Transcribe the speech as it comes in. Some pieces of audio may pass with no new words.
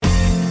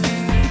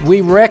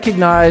We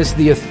recognize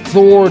the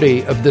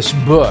authority of this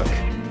book.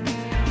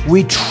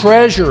 We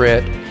treasure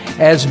it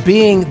as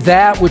being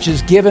that which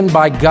is given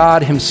by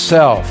God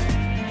Himself.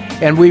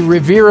 And we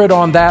revere it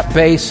on that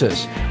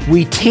basis.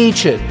 We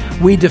teach it.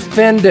 We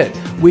defend it.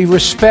 We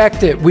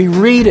respect it. We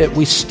read it.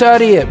 We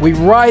study it. We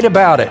write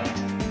about it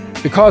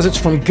because it's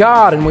from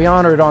God, and we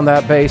honor it on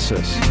that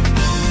basis.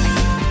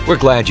 We're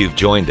glad you've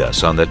joined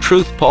us on the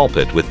Truth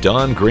Pulpit with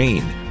Don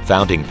Green,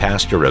 founding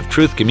pastor of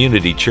Truth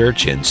Community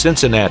Church in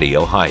Cincinnati,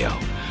 Ohio.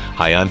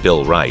 Hi, I'm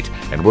Bill Wright,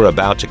 and we're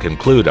about to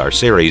conclude our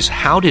series,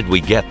 How Did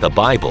We Get the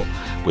Bible?,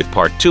 with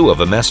part 2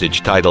 of a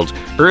message titled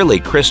Early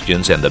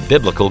Christians and the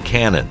Biblical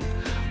Canon.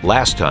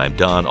 Last time,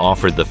 Don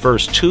offered the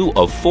first 2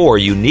 of 4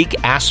 unique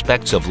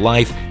aspects of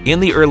life in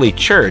the early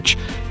church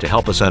to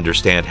help us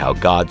understand how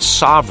God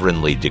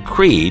sovereignly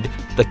decreed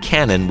the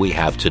canon we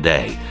have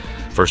today.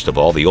 First of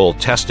all, the Old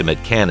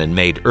Testament canon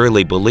made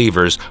early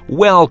believers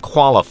well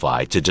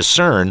qualified to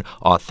discern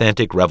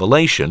authentic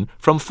revelation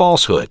from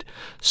falsehood.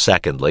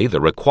 Secondly, the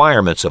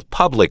requirements of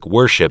public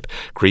worship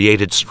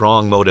created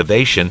strong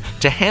motivation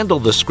to handle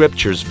the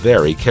Scriptures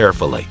very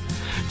carefully.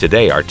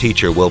 Today, our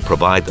teacher will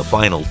provide the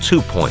final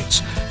 2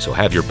 points, so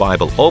have your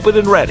Bible open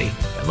and ready,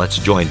 and let's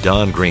join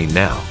Don Green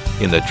now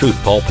in the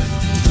Truth Pulpit.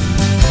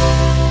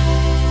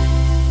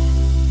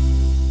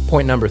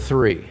 Point number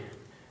 3.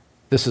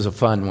 This is a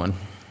fun one.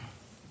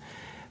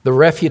 The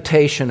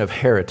refutation of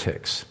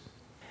heretics.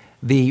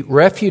 The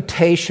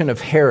refutation of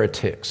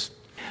heretics.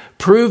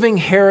 Proving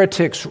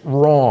heretics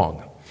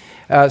wrong.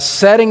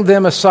 Setting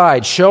them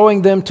aside,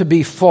 showing them to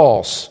be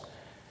false,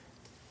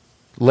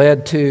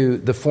 led to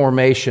the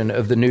formation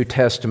of the New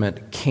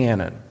Testament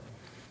canon.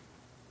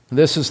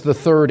 This is the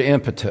third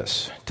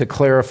impetus to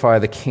clarify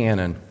the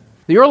canon.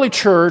 The early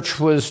church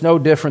was no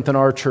different than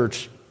our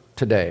church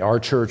today. Our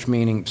church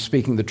meaning,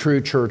 speaking the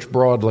true church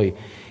broadly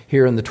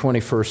here in the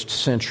 21st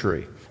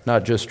century.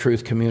 Not just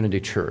Truth Community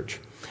Church.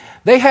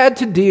 They had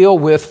to deal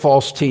with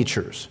false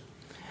teachers.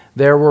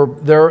 There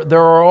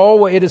are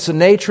always, it is the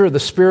nature of the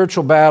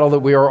spiritual battle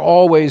that we are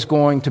always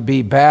going to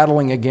be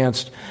battling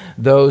against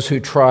those who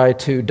try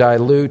to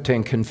dilute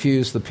and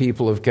confuse the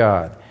people of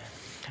God.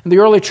 And the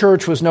early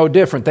church was no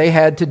different. They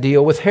had to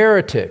deal with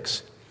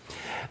heretics.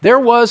 There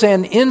was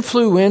an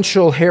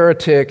influential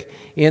heretic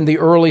in the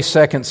early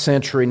 2nd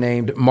century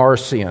named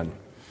Marcion.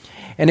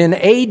 And in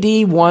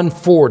AD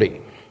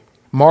 140,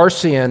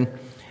 Marcion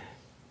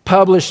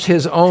published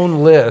his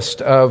own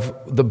list of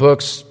the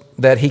books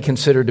that he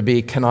considered to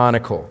be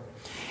canonical.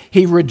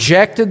 He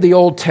rejected the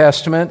Old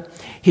Testament.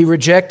 He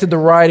rejected the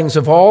writings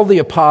of all the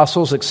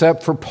apostles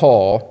except for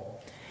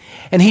Paul.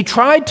 And he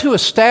tried to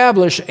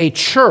establish a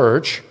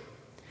church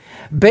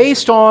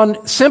based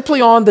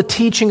simply on the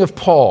teaching of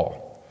Paul.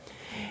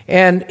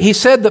 And he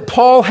said that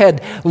Paul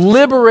had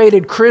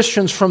liberated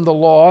Christians from the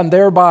law and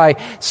thereby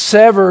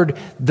severed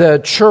the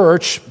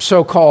church,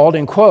 so-called,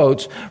 in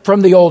quotes,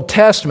 from the Old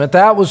Testament.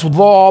 That was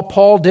law.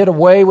 Paul did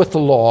away with the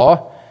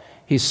law,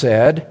 he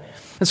said.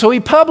 And so he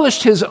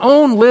published his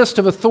own list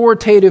of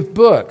authoritative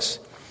books.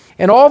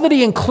 And all that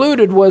he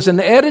included was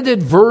an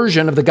edited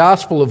version of the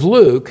Gospel of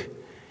Luke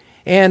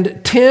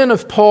and 10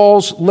 of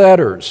Paul's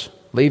letters,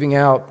 leaving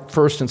out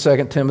 1st and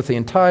 2nd Timothy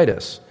and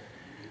Titus.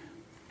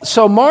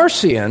 So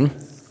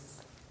Marcion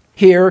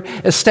here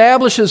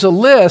establishes a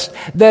list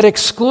that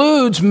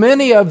excludes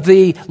many of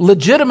the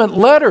legitimate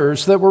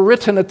letters that were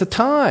written at the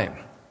time,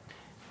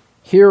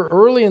 here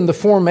early in the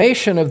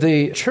formation of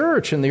the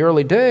church in the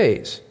early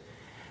days.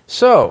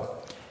 So,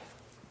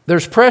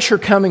 there's pressure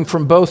coming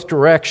from both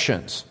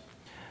directions.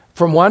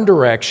 From one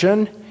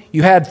direction,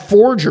 you had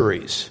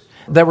forgeries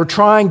that were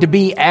trying to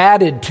be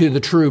added to the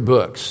true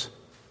books.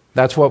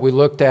 That's what we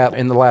looked at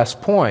in the last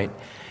point,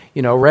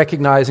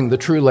 recognizing the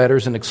true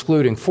letters and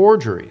excluding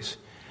forgeries.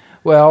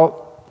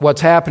 Well,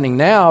 what's happening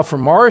now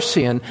from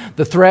Marcion,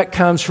 the threat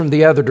comes from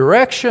the other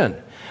direction.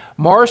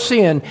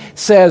 Marcion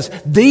says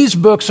these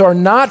books are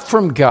not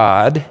from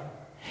God,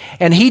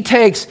 and he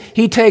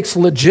takes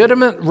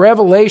legitimate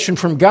revelation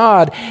from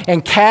God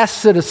and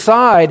casts it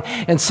aside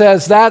and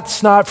says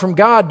that's not from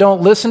God.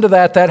 Don't listen to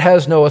that. That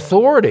has no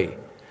authority.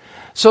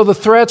 So the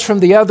threat's from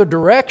the other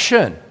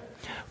direction.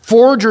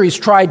 Forgeries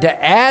tried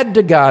to add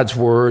to God's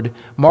word.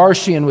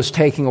 Marcion was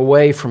taking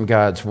away from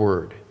God's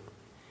word.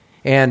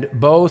 And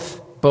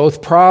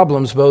both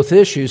problems, both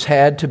issues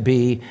had to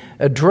be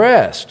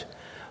addressed.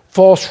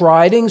 False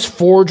writings,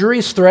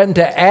 forgeries threatened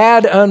to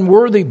add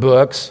unworthy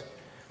books.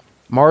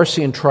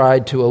 Marcion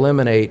tried to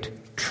eliminate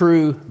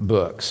true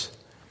books.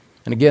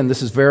 And again,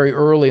 this is very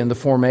early in the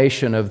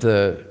formation of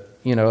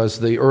as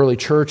the early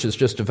church is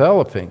just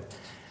developing.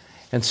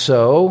 And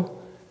so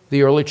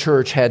the early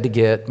church had to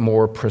get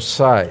more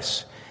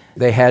precise.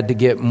 They had to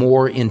get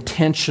more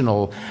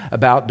intentional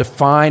about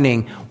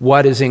defining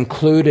what is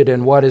included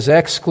and what is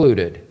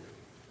excluded.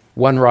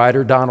 One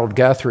writer, Donald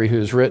Guthrie,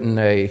 who's written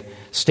a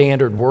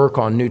standard work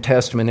on New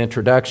Testament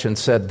introduction,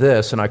 said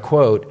this, and I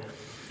quote,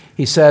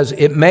 he says,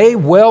 "It may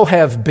well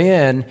have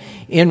been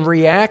in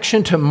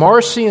reaction to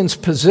Marcion's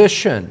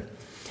position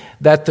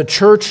that the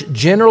church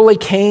generally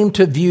came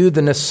to view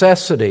the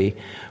necessity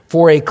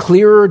for a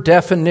clearer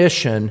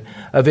definition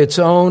of its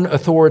own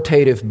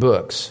authoritative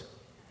books.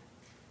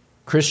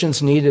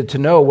 Christians needed to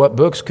know what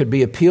books could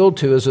be appealed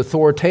to as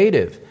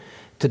authoritative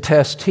to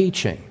test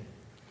teaching.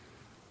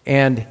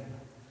 And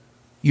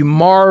you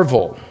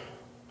marvel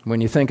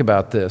when you think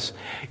about this.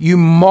 You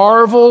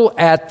marvel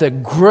at the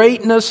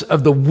greatness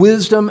of the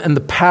wisdom and the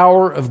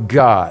power of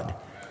God,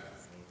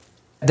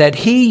 that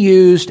He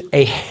used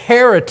a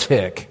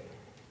heretic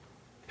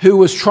who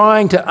was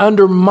trying to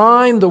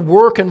undermine the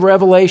work and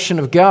revelation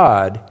of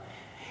God.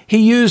 He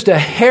used a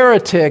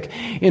heretic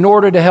in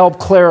order to help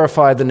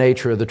clarify the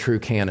nature of the true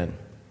canon.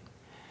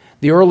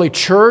 The early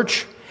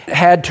church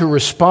had to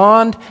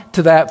respond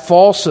to that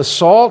false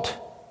assault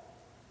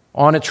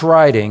on its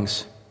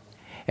writings,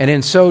 and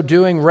in so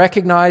doing,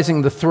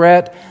 recognizing the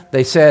threat,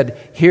 they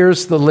said,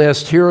 here's the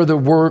list, here are the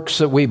works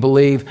that we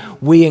believe.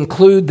 We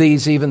include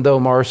these even though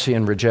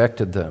Marcion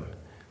rejected them.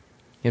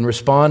 In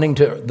responding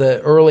to the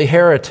early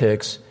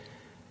heretics,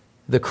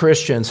 the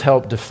Christians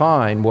helped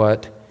define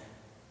what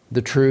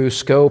the true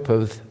scope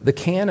of the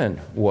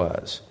canon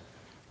was.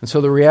 And so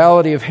the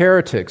reality of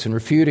heretics and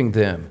refuting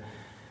them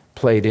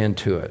played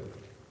into it.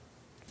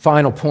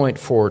 Final point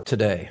for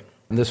today,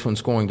 and this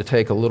one's going to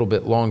take a little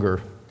bit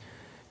longer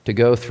to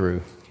go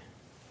through.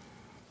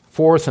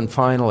 Fourth and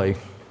finally,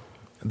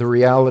 the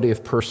reality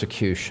of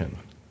persecution.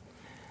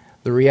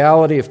 The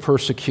reality of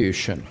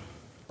persecution.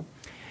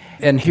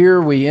 And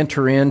here we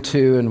enter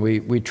into and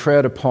we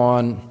tread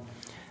upon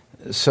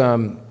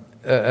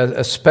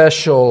a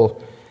special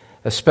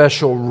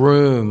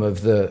room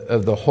of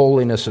the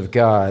holiness of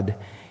God,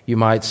 you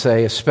might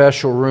say, a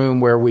special room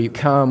where we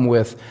come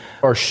with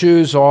our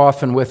shoes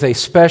off and with a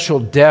special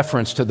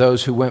deference to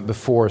those who went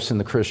before us in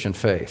the Christian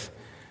faith,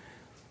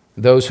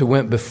 those who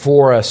went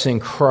before us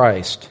in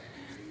Christ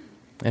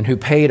and who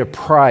paid a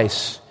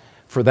price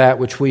for that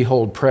which we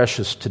hold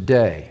precious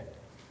today.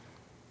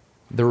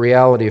 The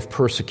reality of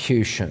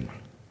persecution,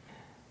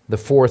 the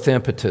fourth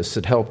impetus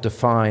that helped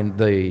define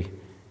the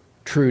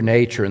true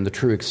nature and the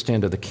true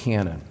extent of the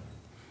canon.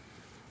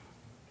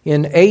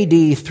 In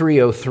AD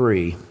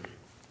 303,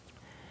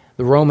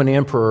 the Roman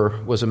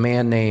emperor was a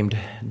man named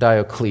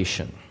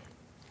Diocletian.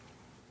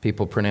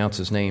 People pronounce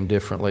his name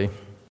differently.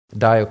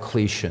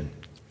 Diocletian.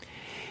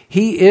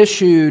 He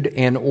issued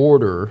an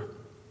order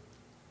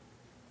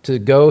to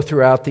go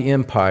throughout the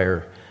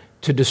empire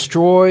to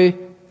destroy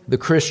the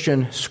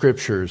Christian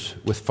scriptures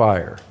with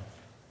fire.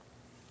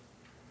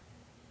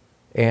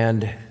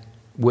 And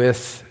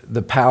with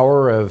the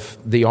power of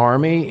the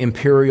army,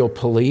 imperial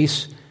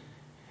police,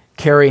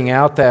 carrying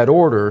out that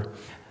order,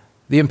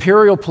 the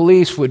imperial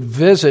police would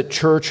visit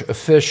church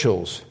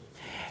officials,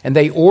 and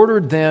they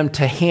ordered them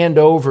to hand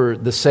over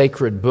the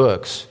sacred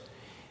books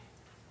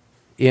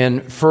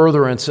in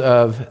furtherance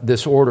of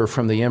this order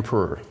from the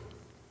emperor.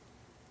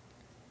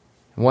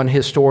 One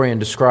historian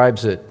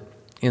describes it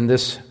in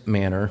this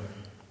manner.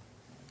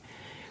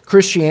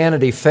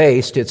 Christianity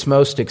faced its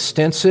most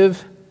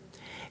extensive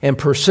and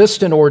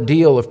persistent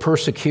ordeal of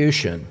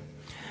persecution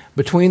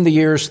between the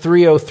years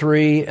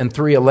 303 and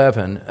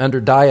 311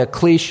 under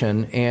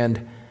Diocletian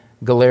and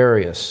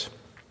Galerius.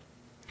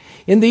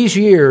 In these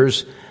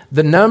years,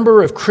 the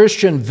number of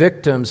Christian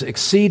victims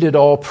exceeded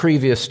all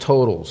previous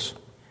totals.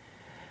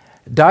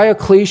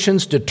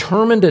 Diocletian's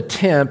determined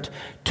attempt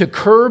to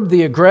curb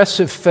the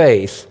aggressive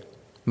faith,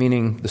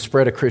 meaning the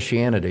spread of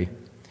Christianity,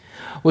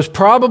 was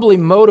probably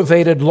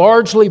motivated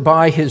largely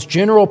by his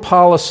general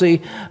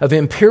policy of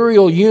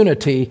imperial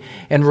unity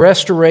and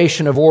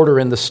restoration of order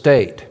in the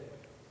state.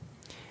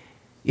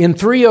 In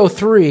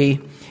 303,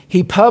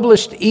 he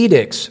published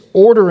edicts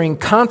ordering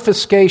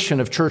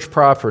confiscation of church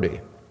property,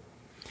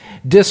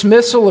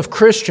 dismissal of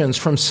Christians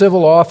from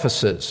civil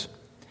offices,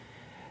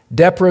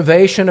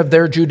 deprivation of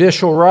their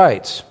judicial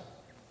rights,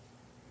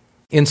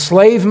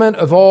 enslavement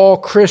of all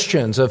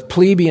Christians of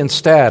plebeian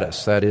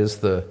status, that is,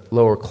 the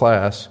lower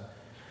class,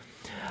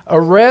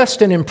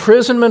 arrest and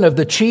imprisonment of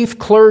the chief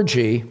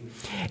clergy,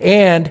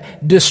 and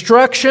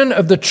destruction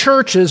of the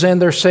churches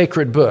and their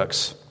sacred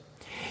books.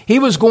 He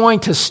was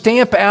going to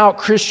stamp out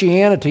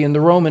Christianity in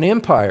the Roman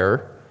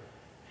Empire,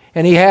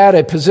 and he had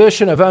a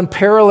position of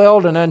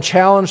unparalleled and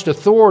unchallenged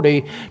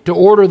authority to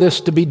order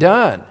this to be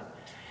done.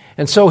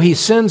 And so he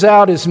sends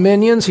out his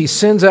minions, he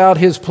sends out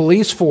his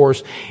police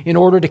force in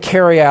order to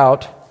carry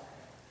out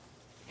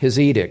his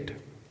edict.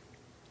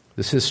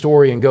 This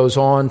historian goes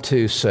on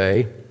to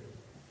say,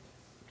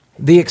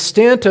 the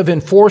extent of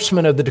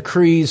enforcement of the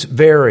decrees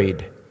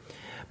varied,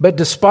 but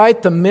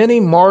despite the many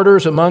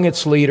martyrs among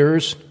its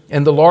leaders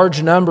and the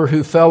large number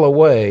who fell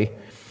away,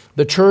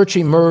 the church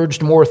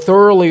emerged more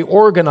thoroughly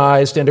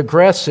organized and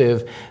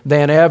aggressive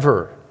than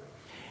ever.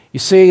 You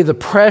see, the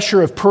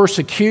pressure of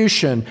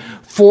persecution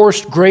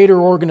forced greater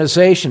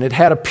organization. It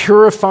had a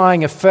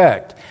purifying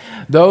effect.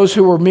 Those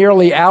who were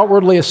merely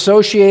outwardly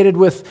associated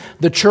with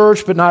the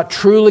church but not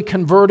truly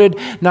converted,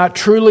 not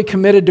truly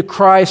committed to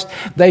Christ,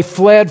 they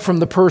fled from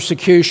the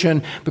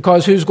persecution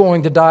because who's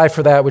going to die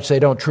for that which they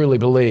don't truly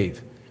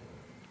believe?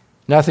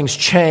 Nothing's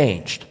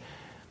changed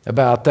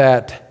about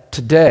that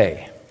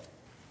today.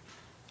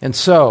 And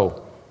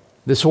so,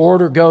 This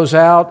order goes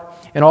out,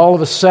 and all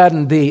of a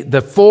sudden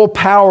the full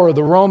power of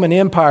the Roman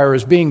Empire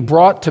is being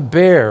brought to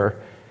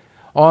bear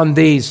on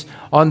these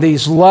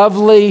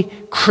lovely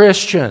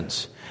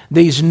Christians,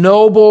 these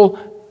noble,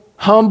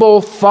 humble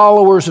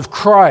followers of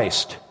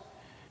Christ.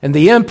 And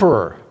the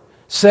emperor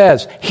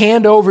says,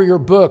 hand over your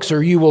books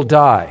or you will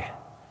die.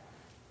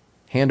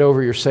 Hand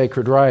over your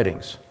sacred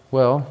writings.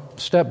 Well,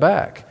 step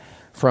back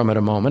from it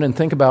a moment and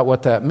think about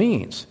what that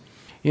means.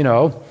 You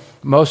know,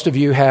 most of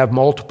you have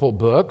multiple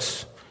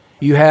books.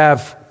 You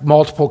have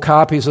multiple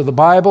copies of the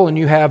Bible, and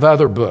you have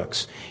other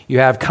books. You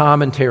have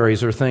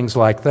commentaries or things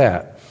like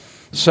that.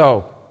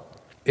 So,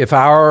 if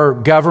our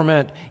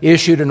government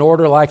issued an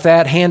order like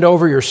that, hand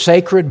over your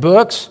sacred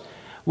books,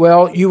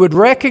 well, you would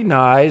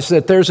recognize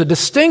that there's a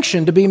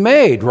distinction to be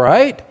made,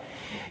 right?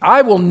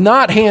 I will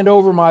not hand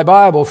over my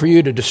Bible for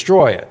you to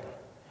destroy it.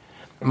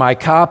 My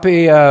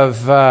copy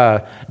of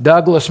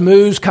Douglas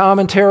Moo's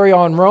commentary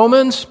on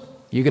Romans,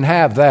 you can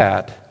have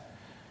that,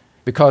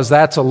 because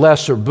that's a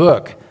lesser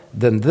book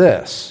than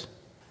this.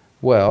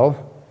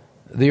 Well,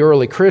 the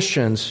early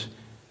Christians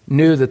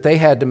knew that they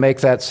had to make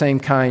that same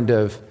kind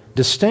of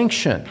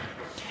distinction.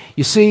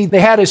 You see,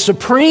 they had a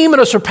supreme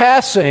and a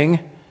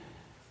surpassing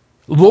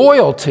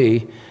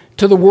loyalty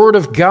to the Word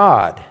of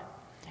God,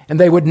 and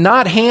they would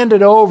not hand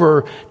it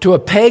over to a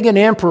pagan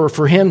emperor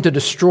for him to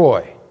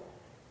destroy.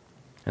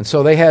 And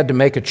so they had to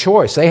make a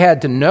choice. They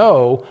had to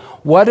know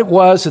what it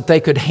was that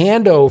they could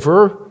hand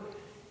over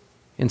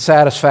in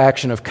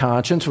satisfaction of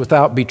conscience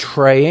without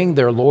betraying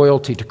their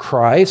loyalty to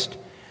Christ,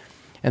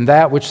 and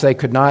that which they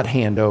could not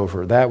hand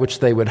over, that which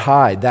they would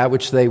hide, that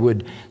which they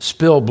would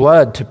spill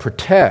blood to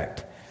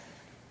protect.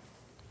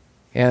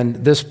 And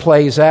this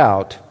plays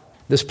out.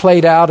 This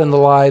played out in the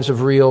lives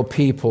of real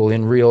people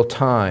in real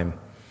time.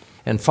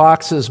 And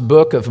Fox's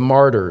Book of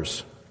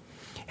Martyrs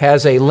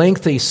has a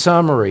lengthy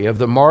summary of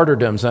the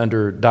martyrdoms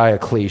under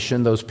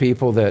Diocletian, those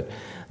people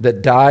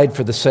that died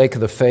for the sake of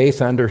the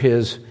faith under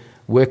his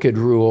wicked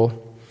rule.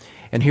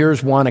 And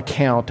here's one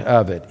account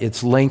of it.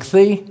 It's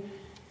lengthy,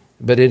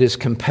 but it is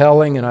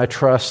compelling, and I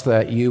trust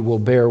that you will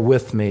bear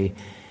with me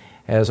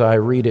as I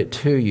read it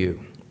to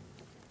you.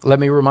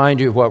 Let me remind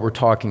you of what we're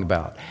talking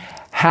about.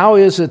 How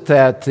is it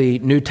that the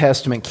New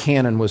Testament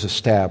canon was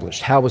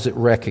established? How was it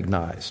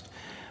recognized?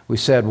 We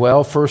said,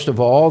 well, first of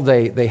all,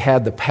 they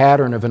had the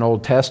pattern of an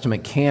Old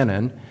Testament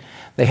canon.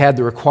 They had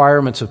the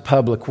requirements of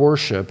public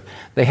worship.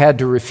 They had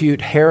to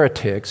refute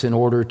heretics in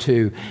order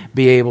to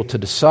be able to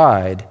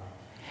decide.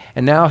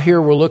 And now here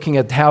we're looking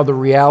at how the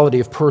reality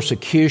of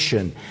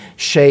persecution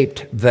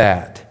shaped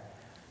that.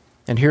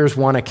 And here's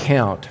one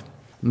account,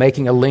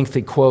 making a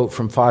lengthy quote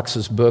from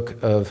Fox's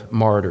Book of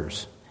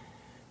Martyrs.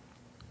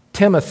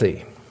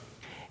 Timothy,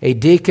 a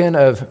deacon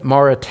of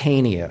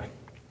Mauritania,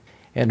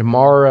 and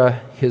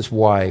Mara, his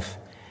wife,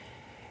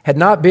 had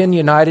not been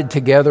united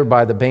together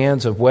by the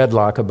bands of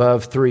wedlock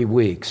above 3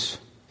 weeks,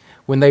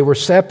 when they were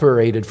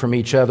separated from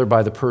each other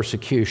by the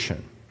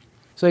persecution.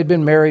 So they'd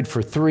been married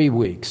for 3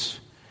 weeks.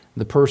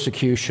 The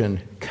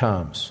persecution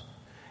comes,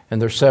 and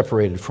they're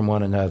separated from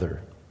one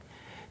another.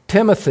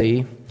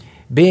 Timothy,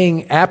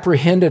 being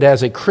apprehended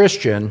as a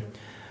Christian,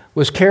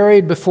 was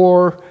carried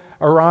before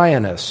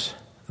Arianus,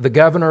 the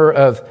governor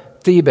of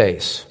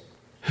Thebes,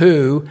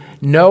 who,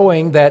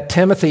 knowing that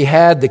Timothy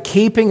had the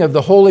keeping of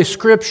the Holy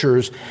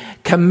Scriptures,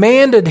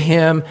 commanded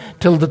him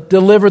to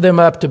deliver them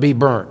up to be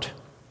burnt.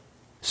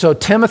 So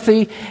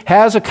Timothy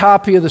has a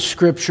copy of the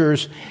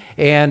Scriptures,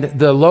 and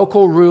the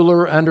local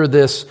ruler under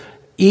this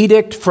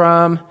edict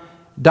from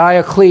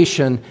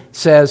Diocletian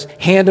says,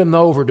 hand him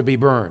over to be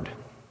burned.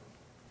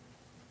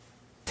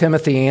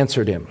 Timothy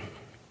answered him,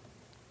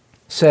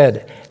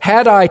 said,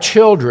 had I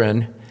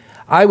children,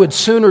 I would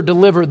sooner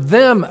deliver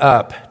them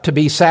up to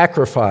be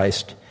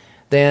sacrificed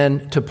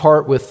than to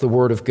part with the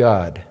word of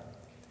God.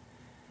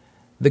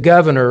 The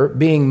governor,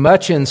 being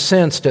much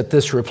incensed at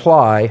this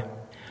reply,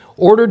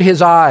 ordered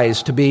his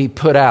eyes to be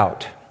put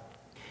out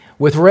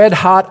with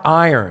red-hot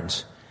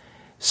irons,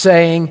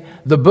 saying,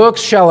 the books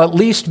shall at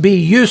least be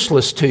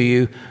useless to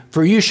you,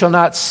 for you shall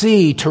not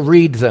see to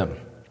read them.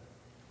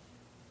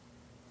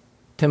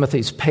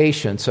 Timothy's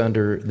patience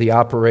under the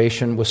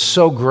operation was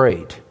so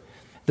great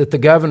that the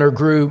governor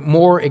grew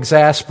more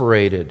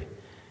exasperated.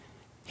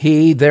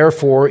 He,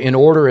 therefore, in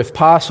order, if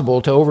possible,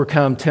 to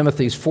overcome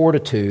Timothy's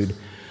fortitude,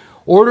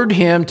 ordered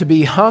him to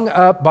be hung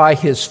up by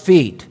his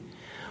feet,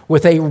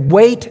 with a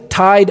weight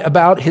tied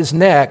about his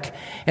neck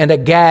and a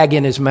gag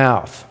in his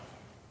mouth.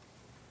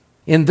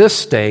 In this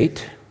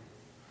state,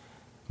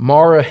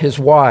 Mara, his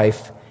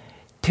wife,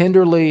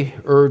 tenderly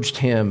urged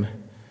him,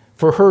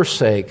 for her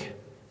sake,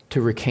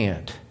 to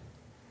recant.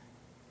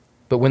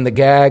 But when the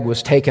gag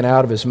was taken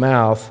out of his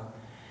mouth,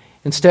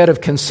 instead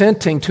of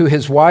consenting to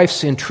his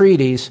wife's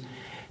entreaties,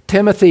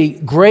 Timothy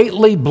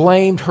greatly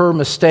blamed her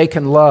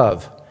mistaken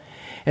love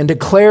and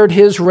declared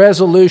his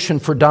resolution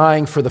for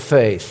dying for the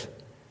faith.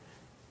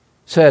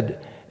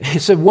 He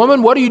said,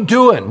 woman, what are you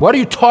doing? What are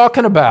you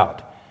talking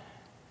about?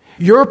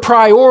 Your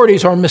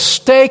priorities are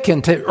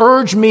mistaken to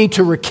urge me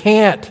to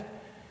recant.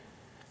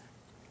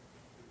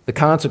 The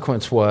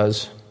consequence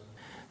was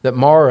that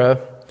Mara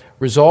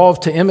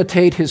resolved to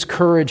imitate his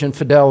courage and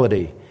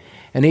fidelity,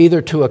 and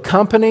either to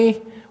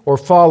accompany or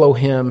follow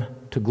him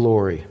to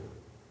glory.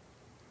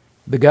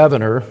 The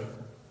governor,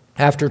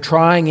 after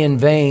trying in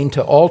vain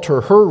to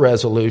alter her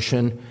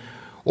resolution,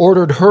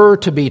 ordered her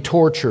to be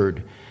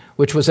tortured,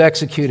 which was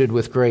executed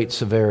with great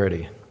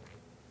severity.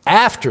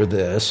 After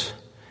this,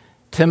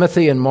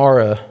 Timothy and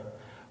Mara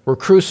were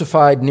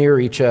crucified near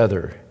each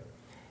other,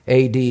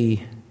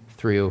 A.D.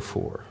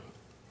 304.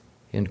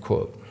 End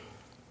quote.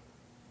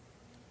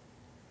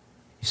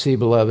 You see,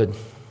 beloved,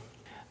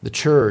 the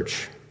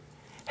church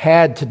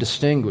had to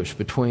distinguish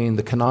between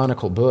the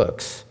canonical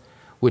books,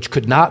 which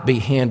could not be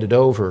handed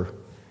over,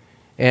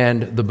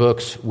 and the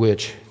books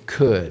which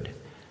could.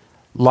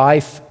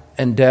 Life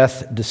and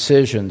death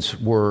decisions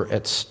were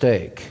at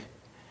stake.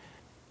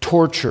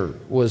 Torture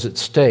was at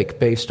stake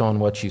based on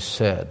what you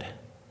said,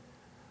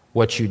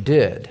 what you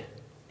did.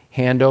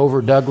 Hand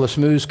over Douglas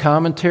Moo's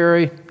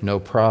commentary, no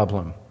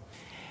problem.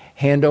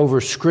 Hand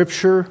over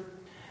Scripture.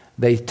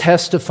 They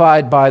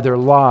testified by their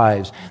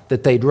lives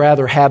that they'd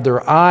rather have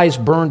their eyes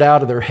burned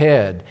out of their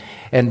head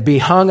and be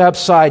hung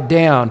upside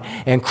down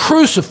and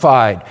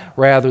crucified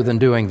rather than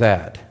doing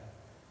that.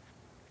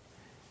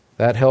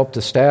 That helped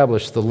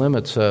establish the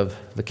limits of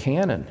the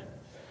canon.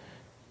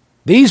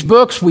 These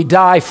books we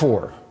die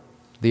for,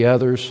 the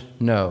others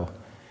no.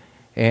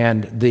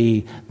 And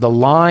the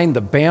line,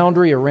 the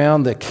boundary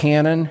around the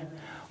canon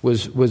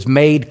was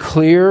made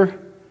clear.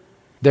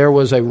 There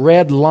was a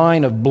red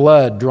line of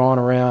blood drawn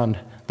around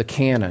the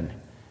canon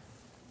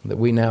that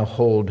we now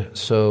hold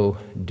so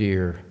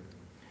dear.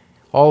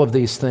 All of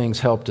these things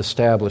helped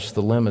establish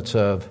the limits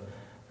of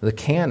the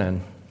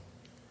canon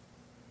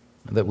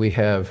that we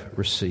have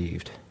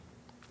received.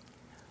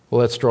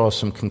 Well, let's draw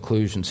some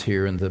conclusions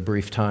here in the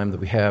brief time that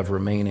we have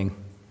remaining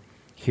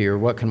here.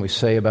 What can we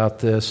say about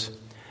this?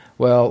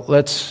 Well,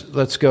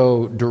 let's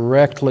go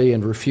directly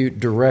and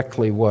refute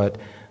directly what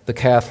the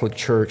Catholic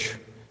Church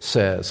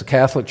says. The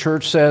Catholic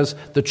Church says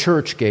the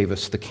Church gave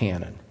us the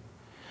canon,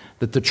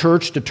 that the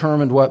Church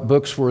determined what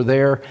books were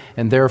there,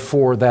 and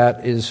therefore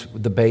that is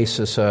the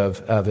basis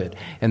of it.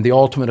 And the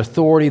ultimate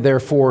authority,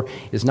 therefore,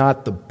 is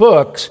not the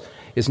books,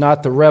 is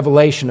not the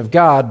revelation of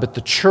God, but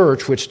the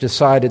Church which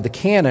decided the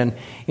canon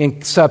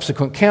in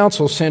subsequent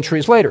councils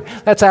centuries later.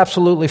 That's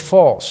absolutely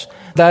false.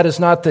 That is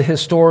not the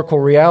historical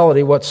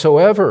reality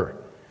whatsoever.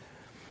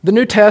 The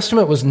New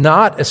Testament was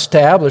not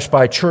established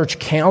by church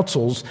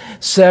councils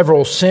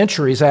several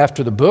centuries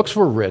after the books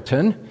were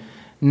written.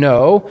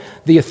 No,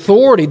 the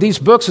authority, these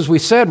books, as we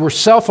said, were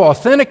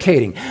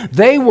self-authenticating.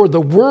 They were the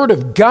Word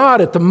of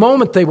God at the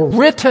moment they were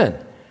written.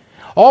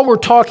 All we're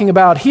talking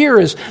about here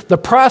is the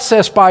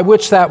process by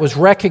which that was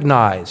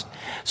recognized.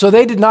 So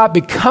they did not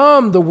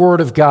become the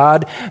Word of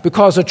God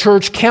because a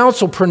church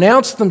council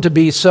pronounced them to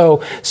be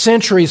so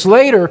centuries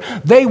later.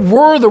 They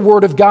were the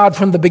Word of God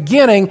from the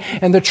beginning,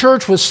 and the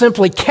church was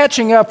simply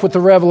catching up with the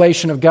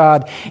revelation of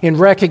God in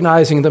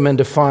recognizing them and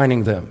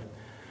defining them.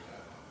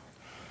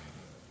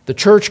 The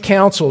church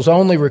councils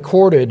only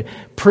recorded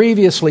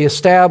previously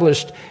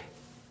established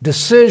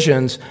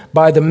decisions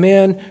by the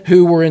men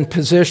who were in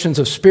positions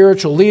of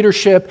spiritual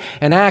leadership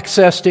and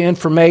access to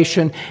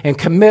information and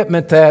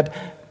commitment that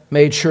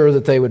made sure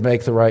that they would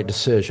make the right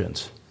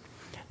decisions.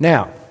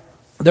 Now,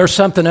 there's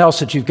something else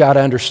that you've got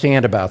to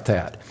understand about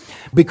that.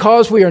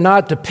 Because we are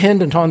not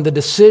dependent on the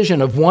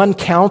decision of one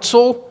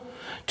council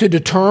to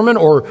determine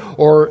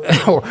or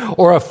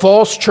a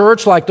false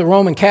church like the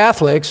Roman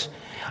Catholics,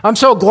 I'm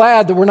so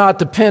glad that we're not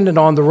dependent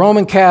on the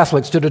Roman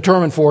Catholics to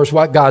determine for us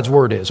what God's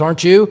Word is,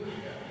 aren't you?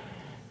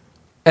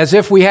 As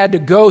if we had to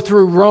go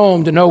through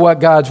Rome to know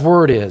what God's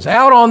Word is.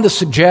 Out on the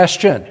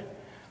suggestion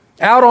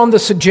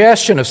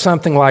of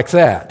something like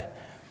that.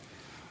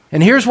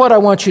 And here's what I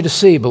want you to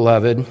see,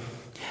 beloved.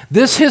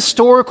 This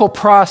historical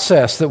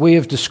process that we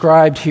have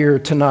described here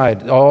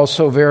tonight,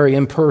 also very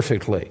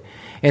imperfectly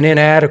and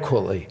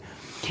inadequately,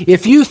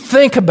 if you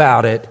think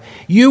about it,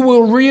 you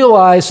will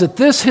realize that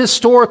this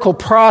historical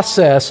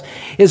process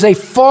is a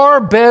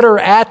far better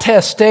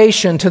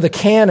attestation to the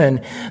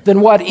canon than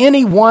what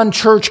any one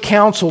church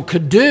council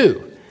could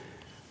do.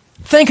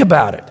 Think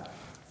about it.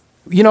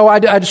 You know, I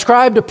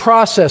described a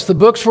process. The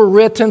books were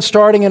written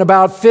starting in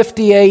about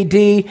 50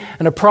 A.D.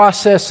 and a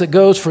process that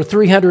goes for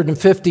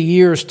 350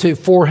 years to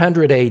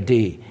 400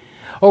 A.D.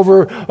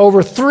 Over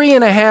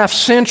 3.5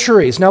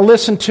 centuries. Now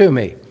listen to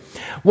me.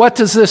 What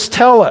does this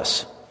tell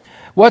us?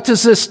 What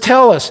does this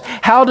tell us?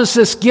 How does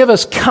this give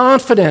us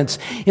confidence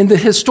in the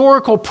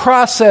historical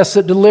process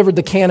that delivered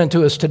the canon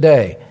to us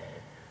today?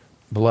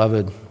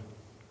 Beloved,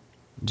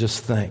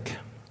 just think.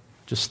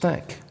 Just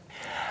think.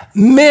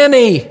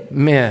 Many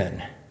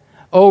men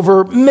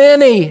over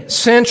many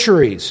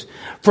centuries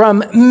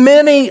from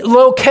many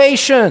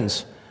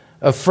locations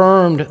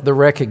affirmed the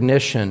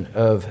recognition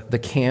of the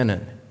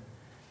canon.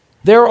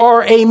 There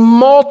are a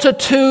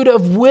multitude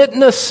of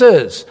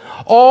witnesses,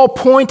 all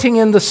pointing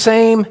in the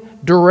same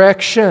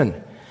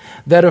direction,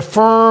 that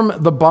affirm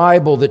the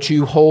Bible that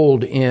you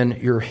hold in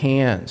your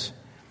hands.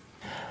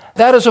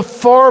 That is a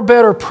far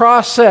better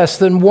process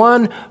than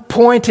one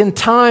point in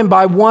time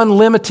by one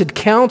limited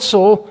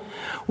council.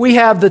 We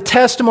have the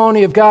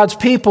testimony of God's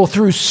people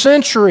through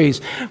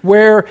centuries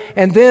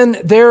and then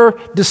their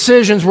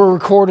decisions were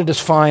recorded as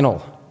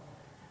final.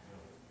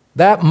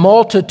 That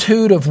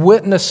multitude of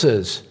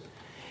witnesses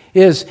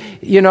is,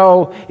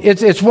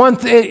 it's one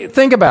thing.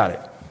 Think about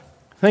it.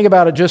 Think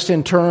about it just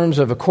in terms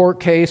of a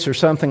court case or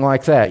something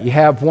like that. You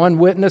have one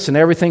witness and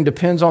everything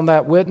depends on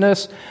that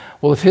witness.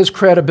 Well, if his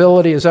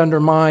credibility is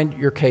undermined,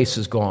 your case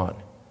is gone.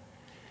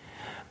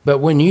 But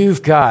when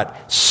you've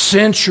got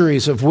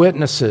centuries of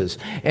witnesses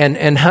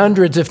and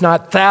hundreds, if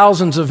not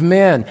thousands of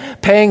men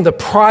paying the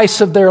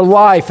price of their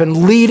life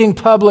and leading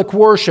public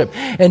worship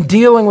and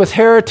dealing with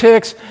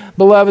heretics,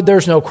 beloved,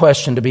 there's no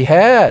question to be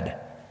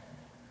had.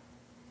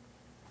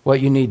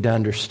 What you need to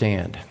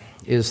understand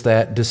is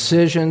that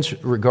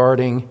decisions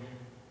regarding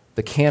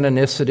the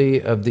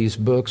canonicity of these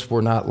books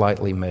were not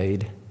lightly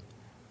made.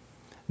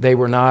 They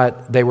were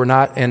not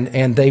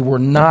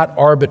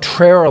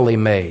arbitrarily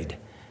made.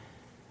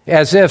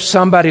 As if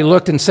somebody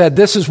looked and said,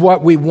 this is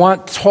what we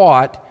want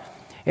taught,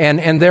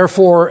 and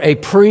therefore a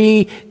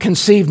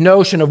preconceived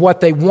notion of what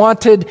they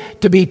wanted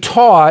to be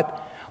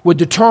taught would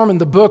determine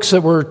the books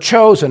that were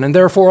chosen, and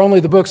therefore only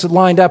the books that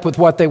lined up with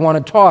what they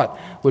wanted taught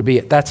would be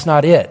it. That's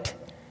not it.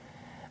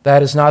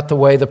 That is not the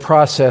way the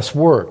process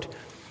worked.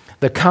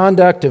 The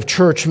conduct of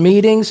church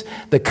meetings,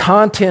 the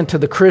content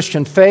of the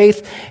Christian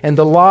faith, and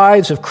the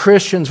lives of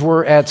Christians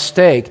were at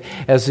stake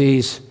as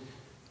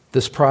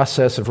this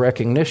process of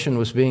recognition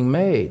was being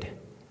made.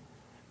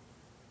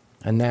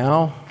 And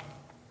now,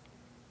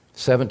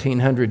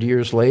 1,700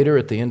 years later,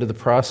 at the end of the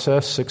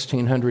process,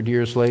 1,600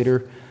 years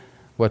later,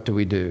 what do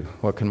we do?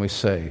 What can we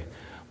say?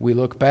 We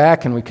look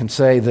back and we can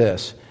say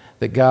this,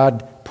 that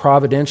God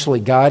providentially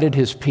guided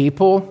His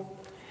people.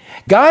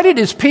 Guided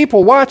His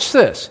people, watch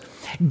this,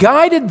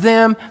 guided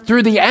them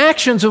through the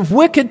actions of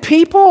wicked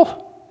people.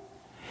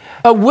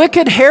 A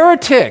wicked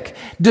heretic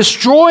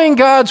destroying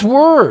God's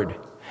Word.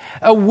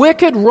 A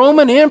wicked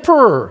Roman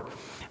emperor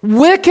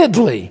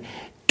wickedly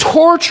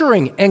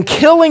torturing and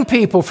killing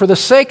people for the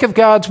sake of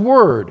God's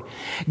Word.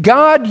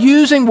 God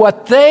using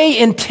what they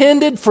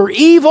intended for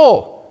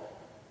evil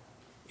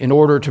in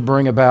order to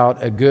bring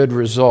about a good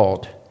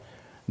result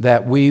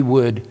that we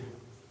would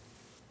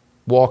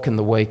walk in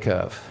the wake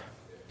of.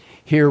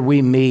 Here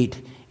we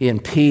meet in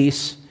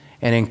peace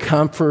and in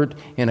comfort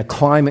in a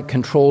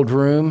climate-controlled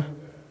room,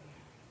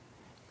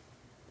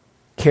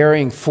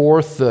 carrying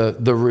forth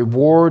the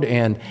reward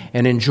and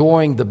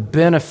enjoying the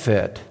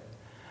benefit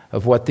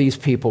of what these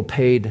people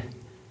paid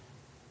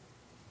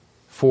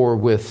for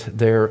with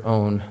their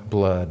own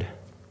blood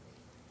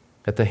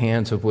at the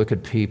hands of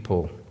wicked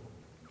people.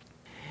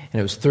 And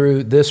it was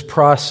through this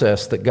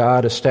process that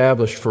God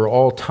established for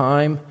all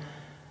time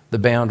the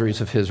boundaries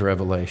of His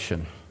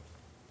revelation,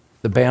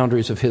 the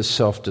boundaries of His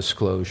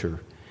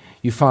self-disclosure.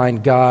 You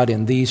find God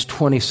in these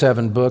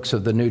 27 books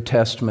of the New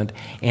Testament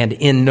and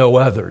in no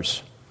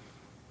others.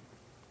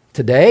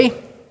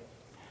 Today,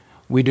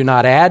 we do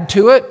not add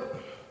to it.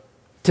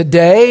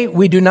 Today,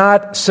 we do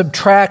not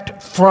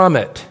subtract from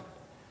it.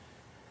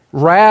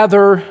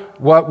 Rather,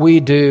 what we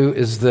do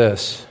is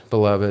this,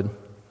 beloved.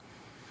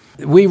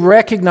 We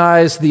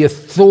recognize the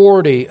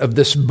authority of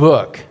this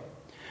book.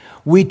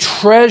 We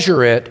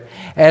treasure it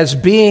as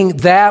being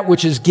that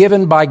which is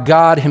given by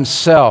God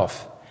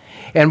Himself.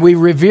 And we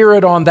revere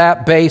it on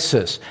that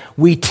basis.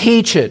 We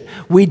teach it.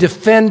 We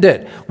defend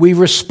it. We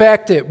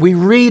respect it. We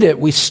read it.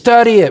 We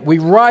study it. We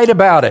write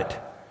about it.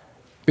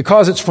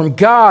 Because it's from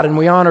God and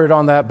we honor it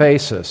on that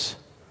basis.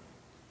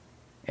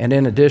 And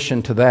in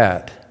addition to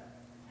that,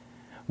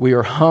 we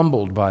are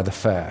humbled by the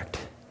fact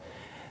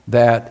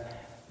that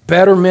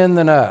better men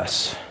than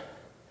us,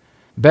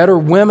 better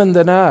women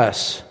than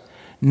us,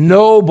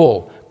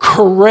 noble,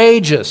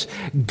 courageous,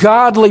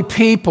 godly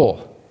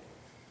people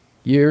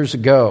years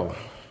ago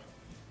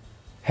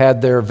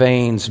had their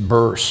veins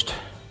burst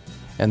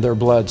and their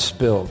blood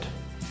spilled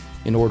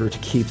in order to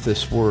keep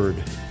this word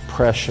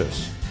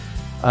precious,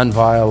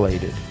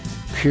 unviolated,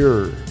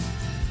 pure,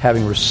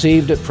 having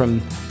received it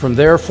from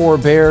their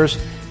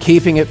forebears,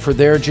 keeping it for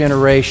their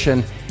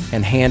generation,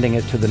 and handing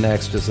it to the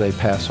next as they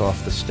pass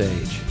off the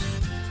stage.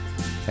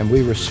 And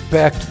we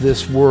respect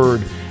this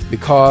word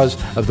because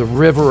of the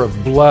river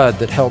of blood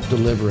that helped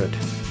deliver it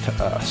to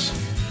us.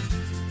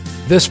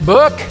 This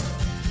book,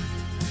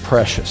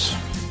 precious.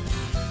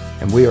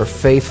 And we are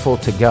faithful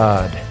to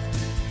God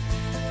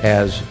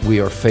as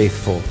we are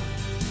faithful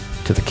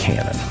to the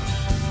canon.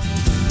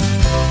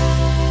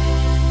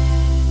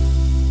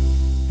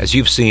 As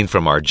you've seen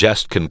from our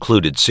just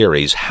concluded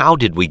series, How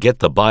Did We Get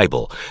the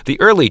Bible?,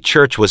 the early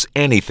church was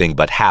anything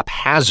but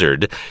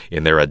haphazard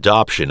in their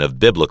adoption of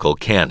biblical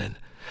canon.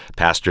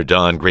 Pastor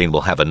Don Green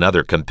will have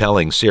another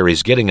compelling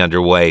series getting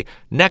underway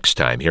next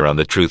time here on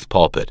the Truth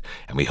Pulpit,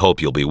 and we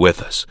hope you'll be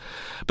with us.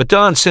 But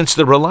Don, since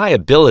the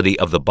reliability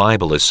of the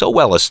Bible is so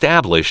well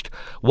established,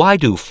 why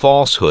do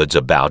falsehoods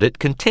about it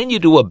continue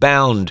to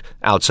abound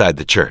outside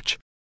the church?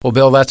 Well,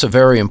 Bill, that's a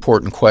very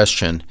important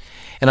question.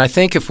 And I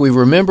think if we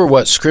remember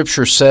what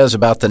Scripture says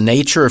about the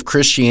nature of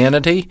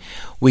Christianity,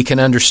 we can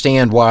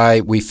understand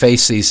why we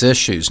face these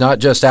issues, not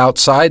just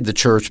outside the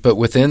church, but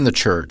within the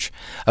church,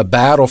 a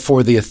battle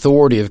for the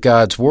authority of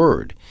God's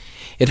Word.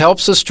 It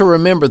helps us to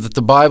remember that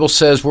the Bible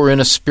says we're in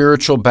a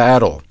spiritual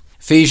battle.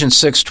 Ephesians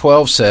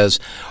 6:12 says,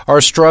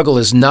 "Our struggle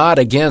is not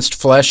against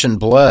flesh and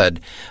blood,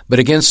 but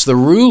against the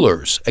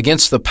rulers,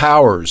 against the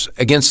powers,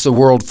 against the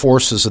world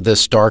forces of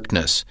this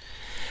darkness."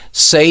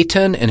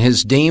 Satan and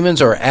his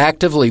demons are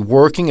actively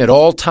working at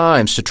all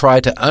times to try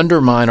to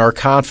undermine our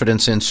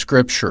confidence in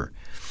Scripture.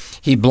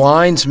 He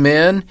blinds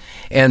men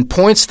and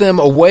points them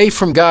away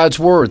from God's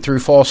Word through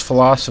false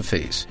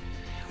philosophies.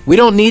 We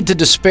don't need to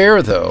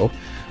despair, though.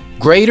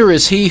 Greater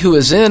is He who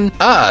is in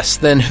us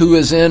than who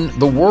is in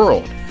the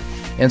world.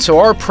 And so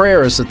our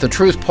prayer is that the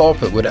Truth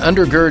Pulpit would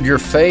undergird your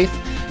faith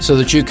so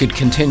that you could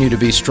continue to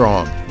be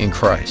strong in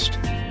Christ.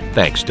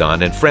 Thanks,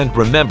 Don. And friend,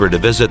 remember to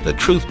visit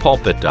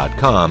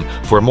thetruthpulpit.com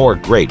for more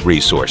great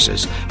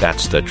resources.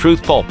 That's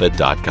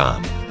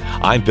thetruthpulpit.com.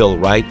 I'm Bill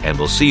Wright, and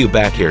we'll see you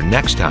back here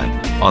next time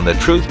on The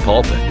Truth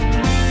Pulpit.